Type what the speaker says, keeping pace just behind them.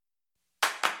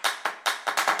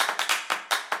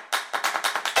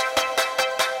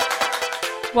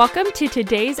Welcome to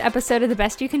today's episode of the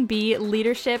Best You Can Be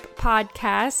Leadership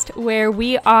Podcast, where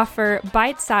we offer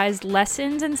bite-sized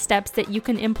lessons and steps that you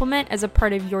can implement as a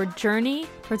part of your journey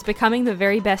towards becoming the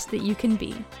very best that you can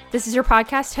be. This is your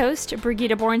podcast host,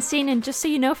 Brigitte Borenstein, and just so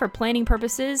you know, for planning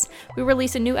purposes, we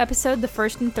release a new episode the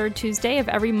first and third Tuesday of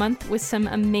every month with some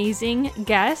amazing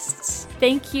guests.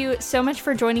 Thank you so much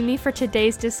for joining me for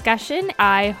today's discussion.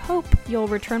 I hope you'll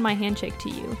return my handshake to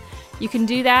you. You can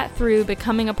do that through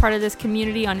becoming a part of this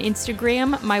community on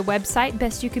Instagram, my website,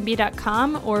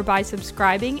 bestyoucanbe.com, or by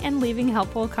subscribing and leaving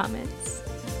helpful comments.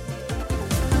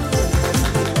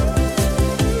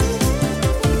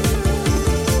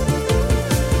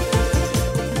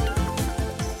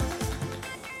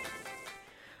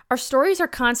 Our stories are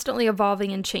constantly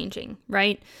evolving and changing,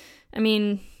 right? I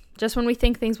mean, just when we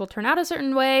think things will turn out a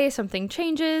certain way, something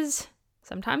changes.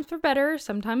 Sometimes for better,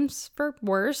 sometimes for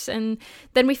worse, and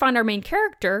then we find our main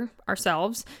character,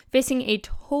 ourselves, facing a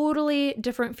totally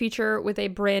different future with a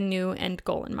brand new end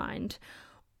goal in mind.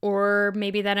 Or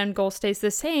maybe that end goal stays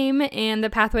the same, and the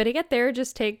pathway to get there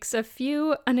just takes a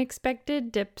few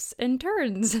unexpected dips and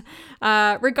turns.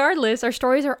 Regardless, our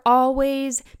stories are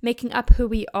always making up who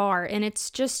we are, and it's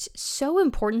just so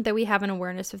important that we have an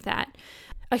awareness of that.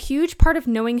 A huge part of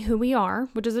knowing who we are,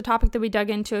 which is a topic that we dug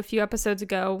into a few episodes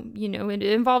ago, it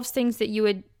involves things that you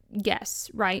would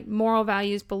guess, right? Moral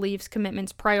values, beliefs,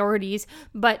 commitments, priorities.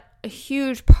 But a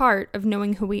huge part of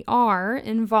knowing who we are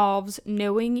involves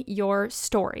knowing your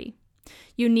story.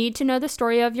 You need to know the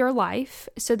story of your life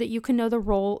so that you can know the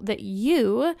role that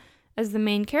you, as the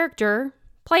main character,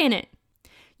 play in it.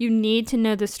 You need to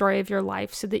know the story of your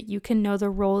life so that you can know the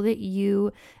role that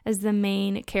you, as the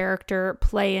main character,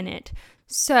 play in it.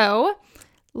 So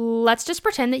let's just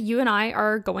pretend that you and I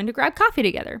are going to grab coffee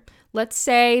together. Let's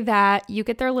say that you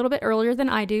get there a little bit earlier than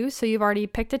I do. So you've already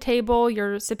picked a table,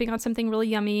 you're sipping on something really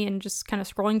yummy and just kind of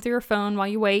scrolling through your phone while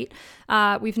you wait.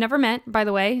 We've never met, by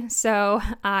the way. So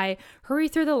I hurry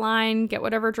through the line, get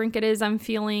whatever drink it is I'm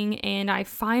feeling, and I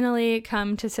finally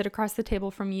come to sit across the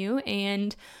table from you.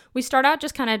 And we start out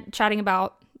just kind of chatting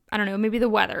about, I don't know, maybe the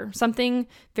weather, something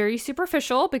very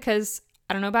superficial, because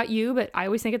I don't know about you, but I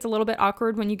always think it's a little bit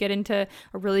awkward when you get into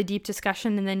a really deep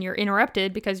discussion and then you're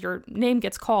interrupted because your name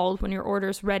gets called when your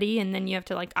order's ready, and then you have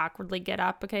to awkwardly get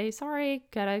up. Okay, sorry,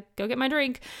 gotta go get my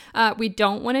drink. We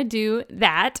don't want to do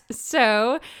that.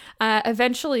 So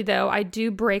eventually, though, I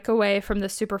do break away from the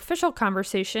superficial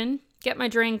conversation, get my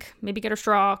drink, maybe get a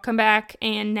straw, come back,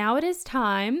 and now it is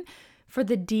time for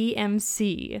the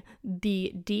DMC,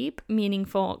 the deep,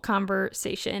 meaningful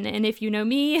conversation. And if you know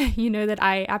me, you know that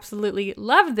I absolutely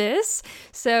love this.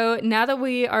 So now that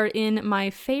we are in my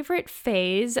favorite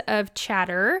phase of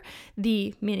chatter,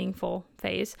 the meaningful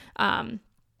phase, I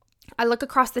look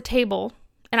across the table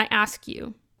and I ask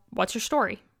you, what's your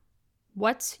story?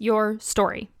 What's your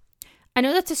story? I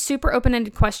know that's a super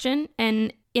open-ended question,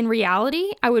 and in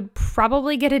reality, I would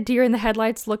probably get a deer in the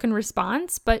headlights look in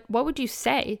response, but what would you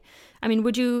say? I mean,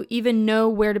 would you even know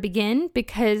where to begin?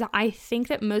 Because I think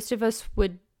that most of us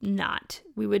would not.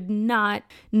 We would not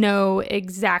know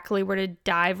exactly where to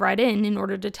dive right in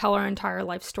order to tell our entire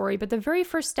life story. But the very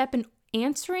first step in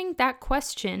answering that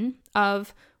question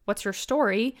of what's your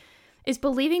story is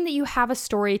believing that you have a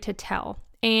story to tell.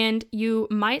 And you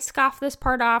might scoff this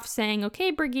part off saying, okay,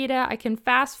 Brigitte, I can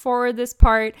fast forward this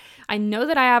part. I know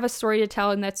that I have a story to tell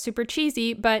and that's super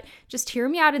cheesy, but just hear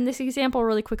me out in this example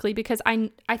really quickly, because I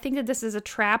think that this is a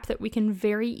trap that we can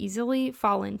very easily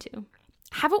fall into.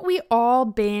 Haven't we all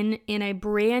been in a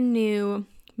brand new,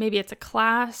 maybe it's a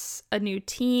class, a new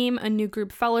team, a new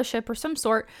group fellowship or some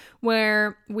sort,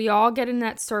 where we all get in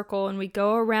that circle and we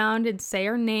go around and say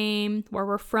our name, where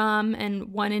we're from,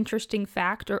 and one interesting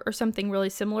fact or something really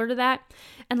similar to that.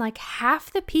 And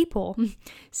half the people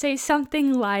say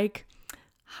something like,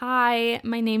 hi,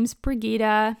 my name's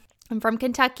Brigitte, I'm from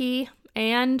Kentucky,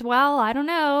 and well, I don't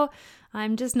know,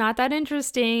 I'm just not that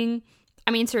interesting. I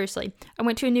mean, seriously, I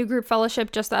went to a new group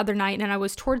fellowship just the other night and I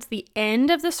was towards the end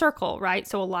of the circle, right?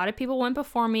 So a lot of people went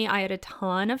before me. I had a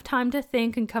ton of time to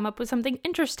think and come up with something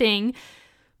interesting.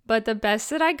 But the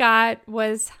best that I got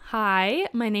was, hi,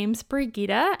 my name's Brigitte.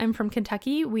 I'm from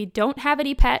Kentucky. We don't have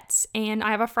any pets, and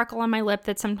I have a freckle on my lip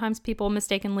that sometimes people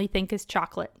mistakenly think is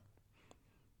chocolate.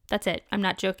 That's it. I'm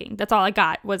not joking. That's all I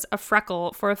got was a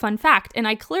freckle for a fun fact. And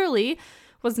I clearly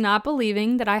was not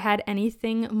believing that I had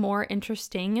anything more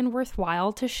interesting and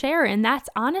worthwhile to share. And that's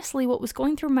honestly what was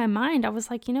going through my mind. I was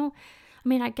like,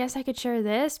 I guess I could share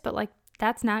this, but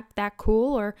that's not that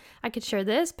cool. Or I could share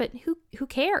this, but who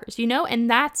cares, And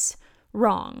that's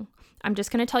wrong. I'm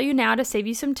just going to tell you now to save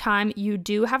you some time. You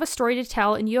do have a story to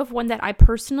tell, and you have one that I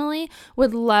personally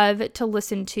would love to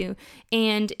listen to.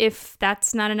 And if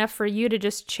that's not enough for you to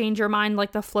just change your mind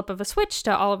like the flip of a switch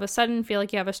to all of a sudden feel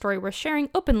like you have a story worth sharing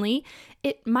openly,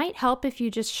 it might help if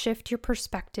you just shift your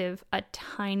perspective a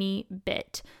tiny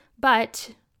bit.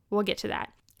 But we'll get to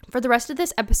that. For the rest of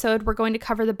this episode, we're going to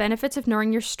cover the benefits of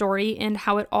knowing your story and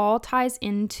how it all ties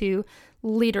into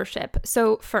leadership.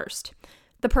 So first,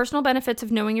 the personal benefits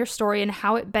of knowing your story and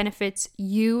how it benefits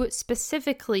you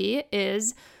specifically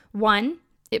is 1,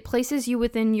 it places you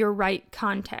within your right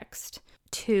context.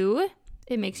 2,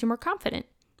 it makes you more confident.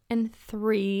 And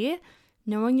 3,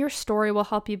 knowing your story will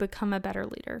help you become a better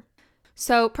leader.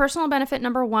 So personal benefit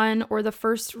number 1, or the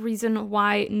first reason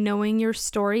why knowing your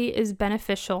story is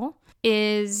beneficial,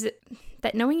 is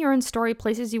that knowing your own story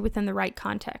places you within the right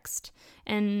context.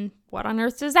 And what on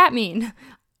earth does that mean?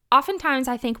 Oftentimes,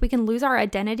 I think we can lose our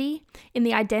identity in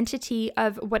the identity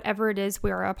of whatever it is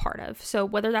we're a part of. So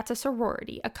whether that's a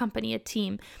sorority, a company, a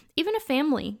team, even a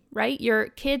family, right? Your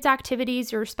kids'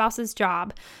 activities, your spouse's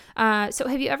job. So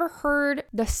have you ever heard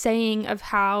the saying of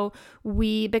how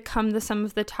we become the sum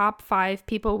of the top 5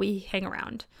 people we hang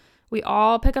around? We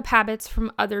all pick up habits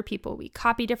from other people. We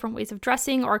copy different ways of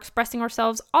dressing or expressing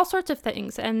ourselves, all sorts of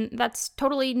things, and that's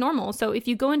totally normal. So if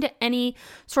you go into any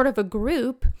sort of a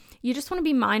group, you just want to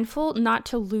be mindful not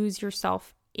to lose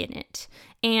yourself in it.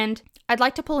 And I'd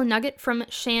like to pull a nugget from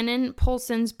Shannon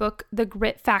Polson's book, The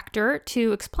Grit Factor,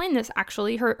 to explain this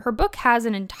actually. Her book has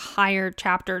an entire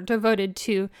chapter devoted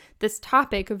to this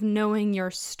topic of knowing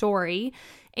your story.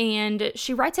 And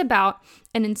she writes about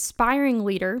an inspiring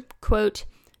leader, quote,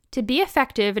 "To be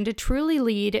effective and to truly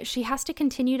lead, she has to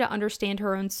continue to understand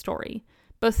her own story,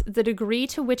 both the degree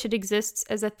to which it exists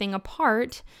as a thing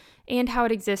apart and how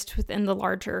it exists within the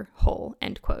larger whole,"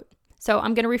 end quote. So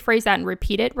I'm going to rephrase that and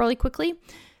repeat it really quickly.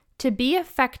 To be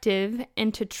effective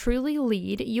and to truly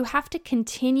lead, you have to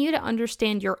continue to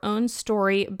understand your own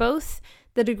story, both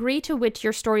the degree to which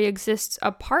your story exists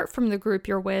apart from the group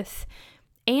you're with,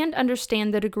 and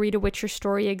understand the degree to which your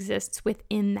story exists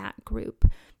within that group.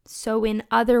 So in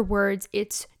other words,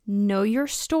 it's know your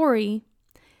story,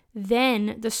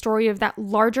 then the story of that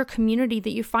larger community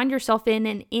that you find yourself in,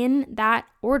 and in that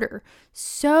order.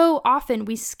 So often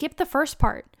we skip the first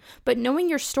part, but knowing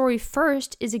your story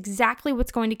first is exactly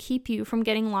what's going to keep you from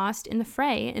getting lost in the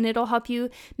fray, and it'll help you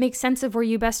make sense of where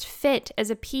you best fit as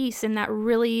a piece in that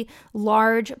really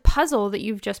large puzzle that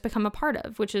you've just become a part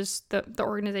of, which is the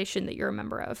organization that you're a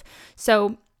member of.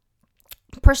 So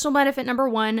personal benefit number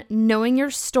 1, knowing your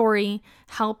story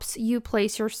helps you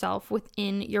place yourself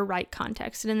within your right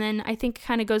context. And then I think it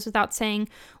kind of goes without saying,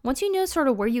 once you know sort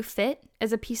of where you fit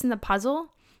as a piece in the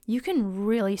puzzle, you can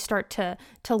really start to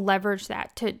leverage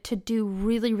that to do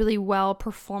really, really well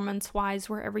performance-wise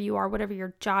wherever you are, whatever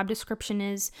your job description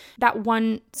is. That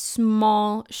one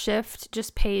small shift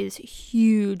just pays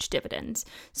huge dividends.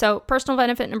 So personal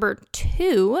benefit number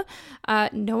 2,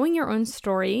 knowing your own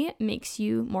story makes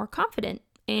you more confident.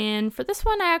 And for this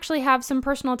one, I actually have some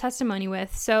personal testimony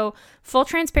with. So full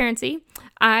transparency,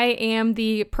 I am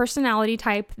the personality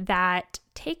type that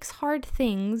takes hard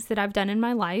things that I've done in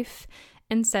my life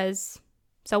and says,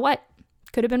 so what?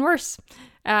 Could have been worse.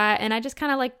 And I just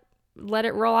kind of like let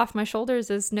it roll off my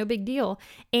shoulders as no big deal.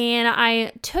 And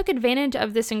I took advantage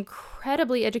of this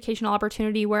incredibly educational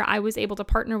opportunity where I was able to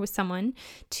partner with someone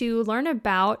to learn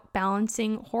about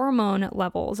balancing hormone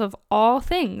levels of all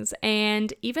things.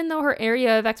 And even though her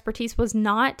area of expertise was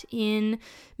not in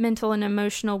mental and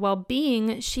emotional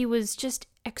well-being, she was just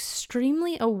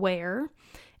extremely aware.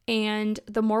 And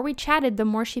the more we chatted, the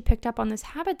more she picked up on this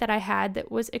habit that I had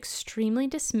that was extremely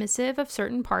dismissive of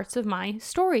certain parts of my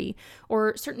story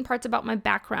or certain parts about my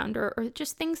background or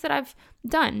just things that I've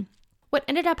done. What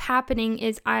ended up happening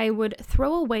is I would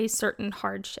throw away certain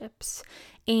hardships,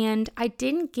 and I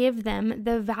didn't give them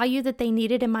the value that they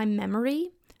needed in my memory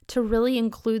to really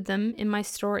include them in my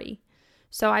story.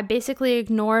 So I basically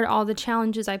ignored all the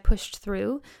challenges I pushed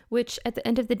through, which at the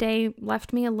end of the day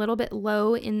left me a little bit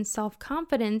low in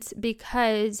self-confidence,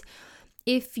 because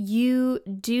if you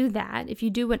do that, if you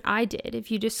do what I did,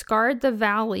 if you discard the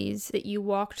valleys that you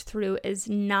walked through as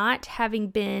not having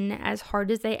been as hard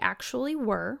as they actually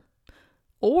were,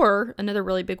 or another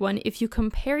really big one, if you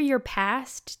compare your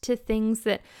past to things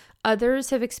that others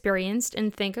have experienced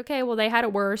and think, okay, well, they had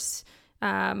it worse,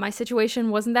 my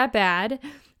situation wasn't that bad,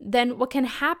 then what can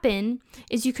happen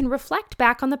is you can reflect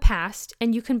back on the past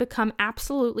and you can become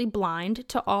absolutely blind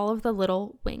to all of the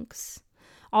little winks,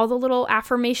 all the little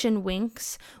affirmation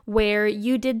winks where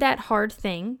you did that hard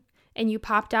thing and you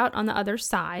popped out on the other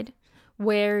side,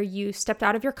 where you stepped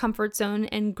out of your comfort zone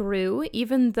and grew,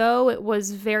 even though it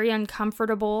was very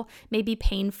uncomfortable, maybe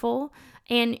painful.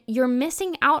 And you're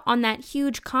missing out on that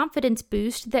huge confidence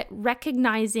boost that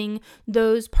recognizing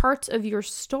those parts of your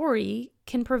story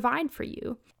can provide for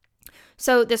you.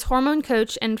 So this hormone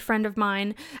coach and friend of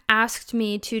mine asked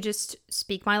me to just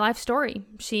speak my life story.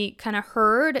 She kind of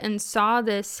heard and saw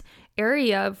this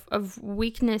area of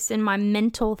weakness in my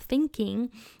mental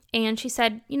thinking. And she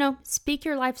said, speak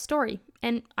your life story.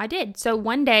 And I did. So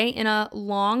one day in a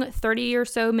long 30 or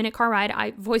so minute car ride,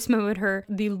 I voice memoed her,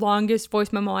 the longest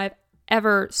voice memo I've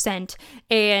ever sent.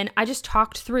 And I just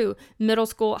talked through middle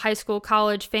school, high school,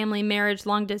 college, family, marriage,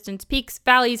 long distance, peaks,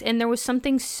 valleys. And there was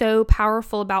something so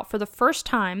powerful about, for the first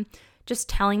time, just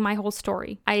telling my whole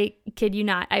story. I kid you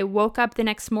not. I woke up the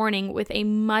next morning with a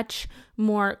much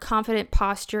more confident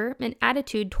posture and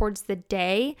attitude towards the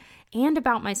day and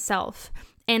about myself.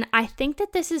 And I think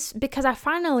that this is because I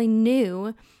finally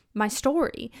knew my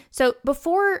story. So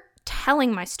before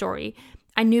telling my story,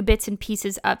 I knew bits and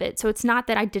pieces of it. So it's not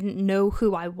that I didn't know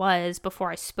who I was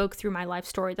before I spoke through my life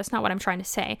story. That's not what I'm trying to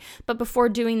say. But before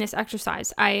doing this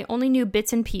exercise, I only knew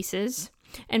bits and pieces.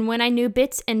 And when I knew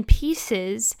bits and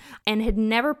pieces and had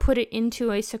never put it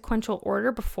into a sequential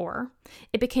order before,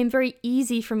 it became very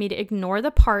easy for me to ignore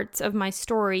the parts of my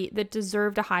story that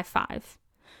deserved a high five.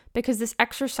 Because this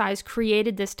exercise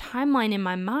created this timeline in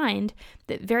my mind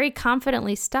that very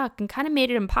confidently stuck and kind of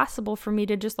made it impossible for me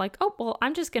to just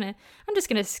I'm just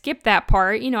gonna skip that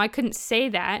part. I couldn't say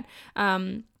that.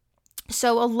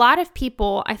 So a lot of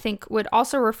people, I think, would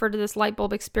also refer to this light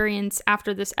bulb experience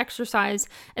after this exercise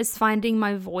as finding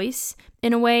my voice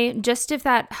in a way, just if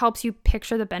that helps you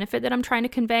picture the benefit that I'm trying to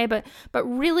convey. But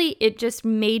really, it just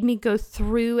made me go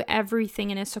through everything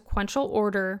in a sequential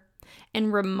order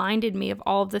and reminded me of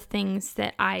all of the things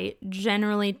that I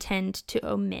generally tend to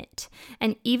omit.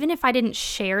 And even if I didn't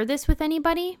share this with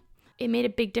anybody, it made a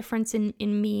big difference in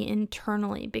me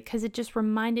internally, because it just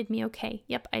reminded me, okay,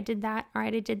 yep, I did that. All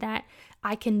right, I did that.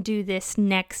 I can do this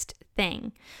next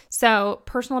thing. So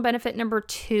personal benefit number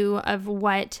 2 of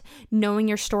what knowing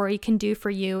your story can do for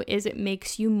you is it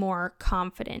makes you more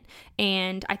confident.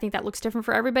 And I think that looks different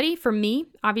for everybody. For me,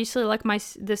 obviously, like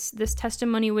this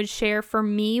testimony would share, for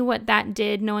me, what that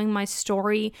did, knowing my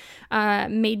story,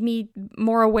 made me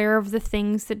more aware of the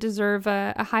things that deserve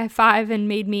a high five and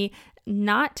made me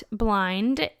not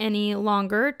blind any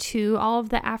longer to all of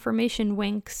the affirmation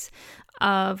winks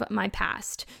of my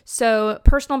past. So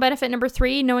personal benefit number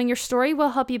 3, knowing your story will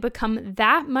help you become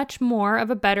that much more of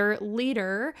a better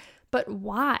leader. But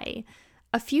why?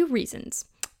 A few reasons.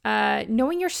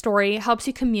 Knowing your story helps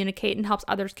you communicate and helps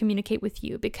others communicate with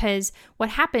you, because what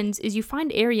happens is you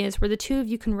find areas where the two of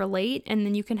you can relate, and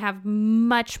then you can have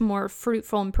much more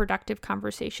fruitful and productive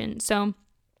conversation. So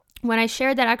when I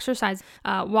shared that exercise,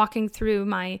 walking through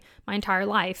my entire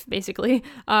life, basically,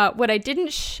 what I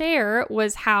didn't share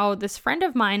was how this friend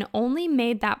of mine only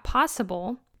made that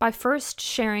possible by first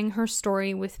sharing her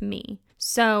story with me.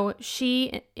 So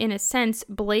she, in a sense,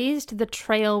 blazed the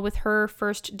trail with her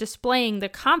first displaying the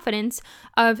confidence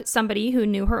of somebody who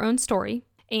knew her own story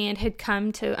and had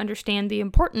come to understand the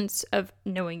importance of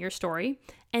knowing your story.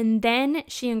 And then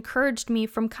she encouraged me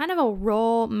from kind of a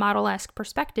role model-esque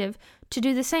perspective to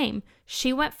do the same.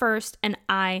 She went first and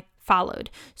I followed.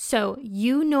 So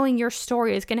you knowing your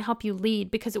story is going to help you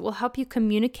lead, because it will help you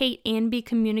communicate and be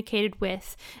communicated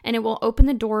with. And it will open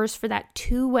the doors for that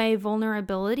two-way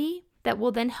vulnerability that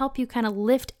will then help you kind of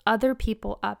lift other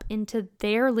people up into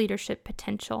their leadership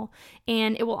potential.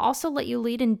 And it will also let you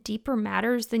lead in deeper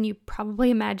matters than you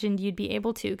probably imagined you'd be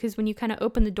able to, because when you kind of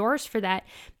open the doors for that,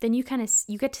 then you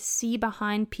get to see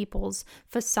behind people's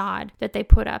facade that they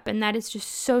put up. And that is just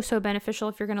so beneficial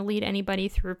if you're going to lead anybody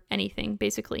through anything,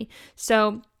 basically.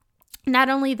 So not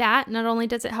only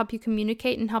does it help you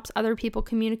communicate and helps other people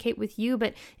communicate with you,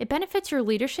 but it benefits your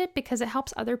leadership because it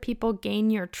helps other people gain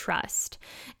your trust.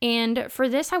 And for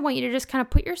this, I want you to just kind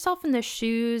of put yourself in the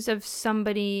shoes of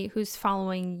somebody who's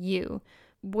following you.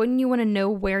 Wouldn't you want to know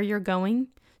where you're going?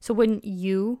 So wouldn't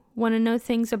you want to know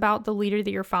things about the leader that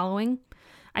you're following?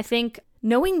 I think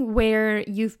knowing where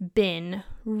you've been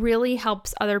really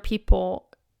helps other people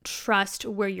trust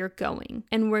where you're going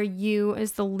and where you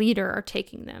as the leader are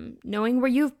taking them. Knowing where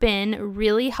you've been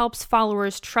really helps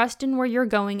followers trust in where you're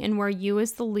going and where you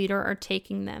as the leader are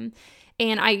taking them.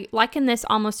 And I liken this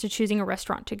almost to choosing a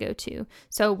restaurant to go to.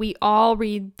 So we all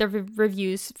read the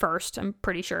reviews first, I'm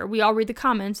pretty sure. We all read the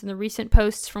comments and the recent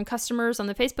posts from customers on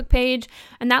the Facebook page.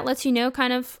 And that lets you know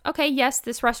kind of, okay, yes,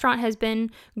 this restaurant has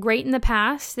been great in the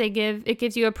past. It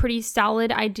gives you a pretty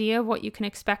solid idea of what you can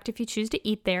expect if you choose to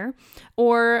eat there.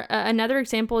 Or another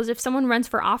example is if someone runs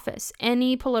for office,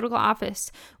 any political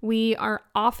office, we are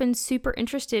often super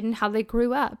interested in how they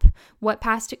grew up, what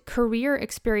past career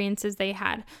experiences they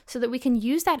had, so that we can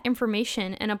use that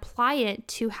information and apply it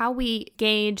to how we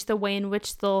gauge the way in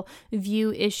which they'll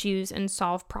view issues and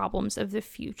solve problems of the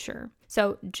future.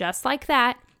 So just like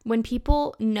that, when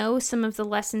people know some of the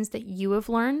lessons that you have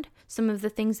learned, some of the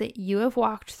things that you have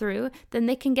walked through, then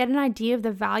they can get an idea of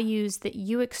the values that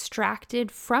you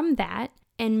extracted from that.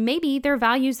 And maybe they're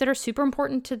values that are super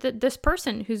important to this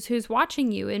person who's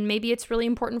watching you. And maybe it's really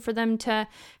important for them to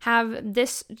have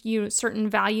this certain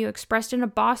value expressed in a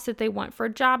boss that they want for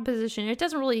a job position. It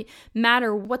doesn't really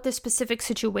matter what the specific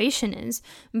situation is,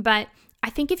 but I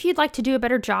think if you'd like to do a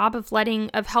better job of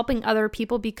helping other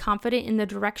people be confident in the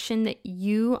direction that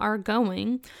you are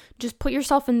going, just put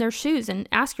yourself in their shoes and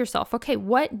ask yourself, okay,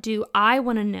 what do I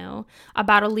want to know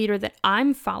about a leader that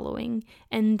I'm following?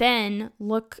 And then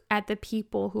look at the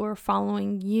people who are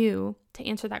following you to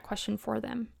answer that question for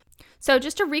them. So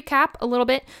just to recap a little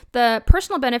bit, the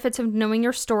personal benefits of knowing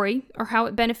your story, or how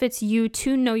it benefits you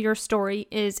to know your story,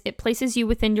 is it places you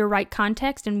within your right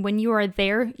context. And when you are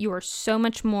there, you are so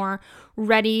much more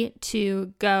ready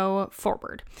to go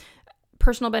forward.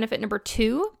 Personal benefit number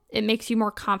 2, it makes you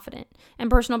more confident. And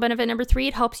personal benefit number 3,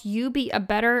 it helps you be a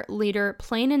better leader,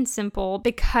 plain and simple,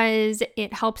 because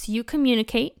it helps you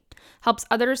communicate, helps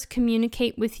others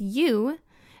communicate with you,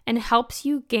 and helps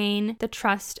you gain the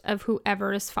trust of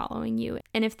whoever is following you.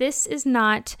 And if this is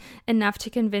not enough to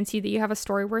convince you that you have a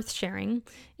story worth sharing,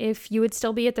 if you would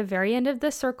still be at the very end of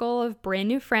the circle of brand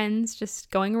new friends, just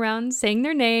going around saying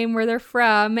their name, where they're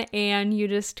from, and you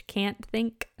just can't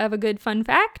think of a good fun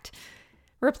fact,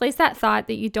 replace that thought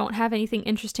that you don't have anything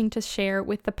interesting to share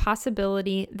with the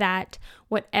possibility that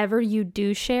whatever you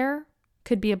do share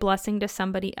could be a blessing to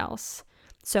somebody else.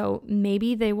 So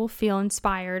maybe they will feel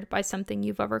inspired by something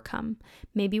you've overcome.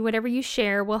 Maybe whatever you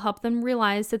share will help them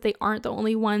realize that they aren't the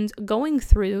only ones going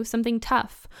through something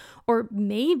tough. Or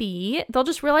maybe they'll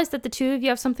just realize that the two of you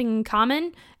have something in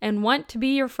common and want to be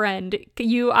your friend.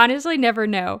 You honestly never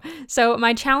know. So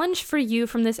my challenge for you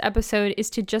from this episode is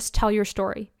to just tell your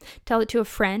story. Tell it to a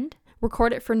friend.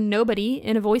 Record it for nobody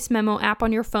in a voice memo app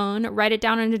on your phone, write it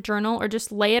down in a journal, or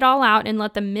just lay it all out and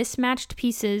let the mismatched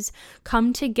pieces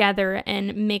come together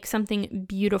and make something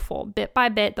beautiful. Bit by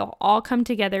bit, they'll all come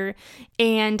together.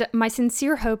 And my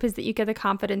sincere hope is that you get the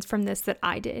confidence from this that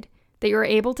I did, that you're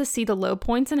able to see the low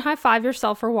points and high five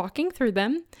yourself for walking through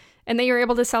them, and that you're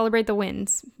able to celebrate the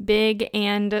wins, big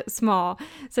and small.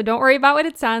 So don't worry about what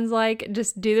it sounds like.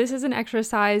 Just do this as an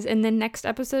exercise. And then next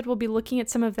episode, we'll be looking at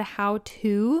some of the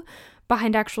how-to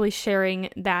behind actually sharing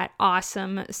that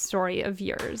awesome story of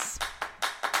yours.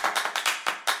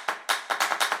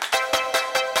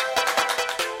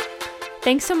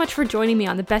 Thanks so much for joining me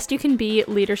on the Best You Can Be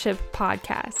Leadership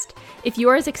Podcast. If you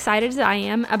are as excited as I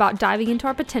am about diving into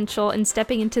our potential and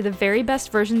stepping into the very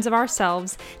best versions of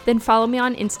ourselves, then follow me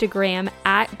on Instagram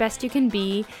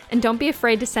 @BestYouCanBe, and don't be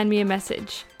afraid to send me a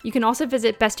message. You can also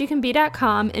visit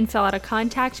bestyoucanbe.com and fill out a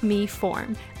Contact Me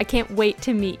form. I can't wait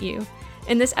to meet you.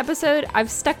 In this episode,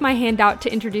 I've stuck my hand out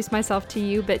to introduce myself to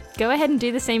you, but go ahead and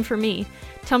do the same for me.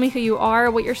 Tell me who you are,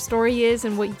 what your story is,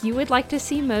 and what you would like to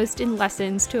see most in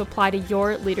lessons to apply to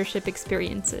your leadership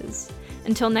experiences.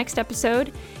 Until next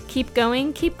episode, keep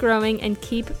going, keep growing, and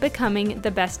keep becoming the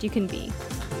best you can be.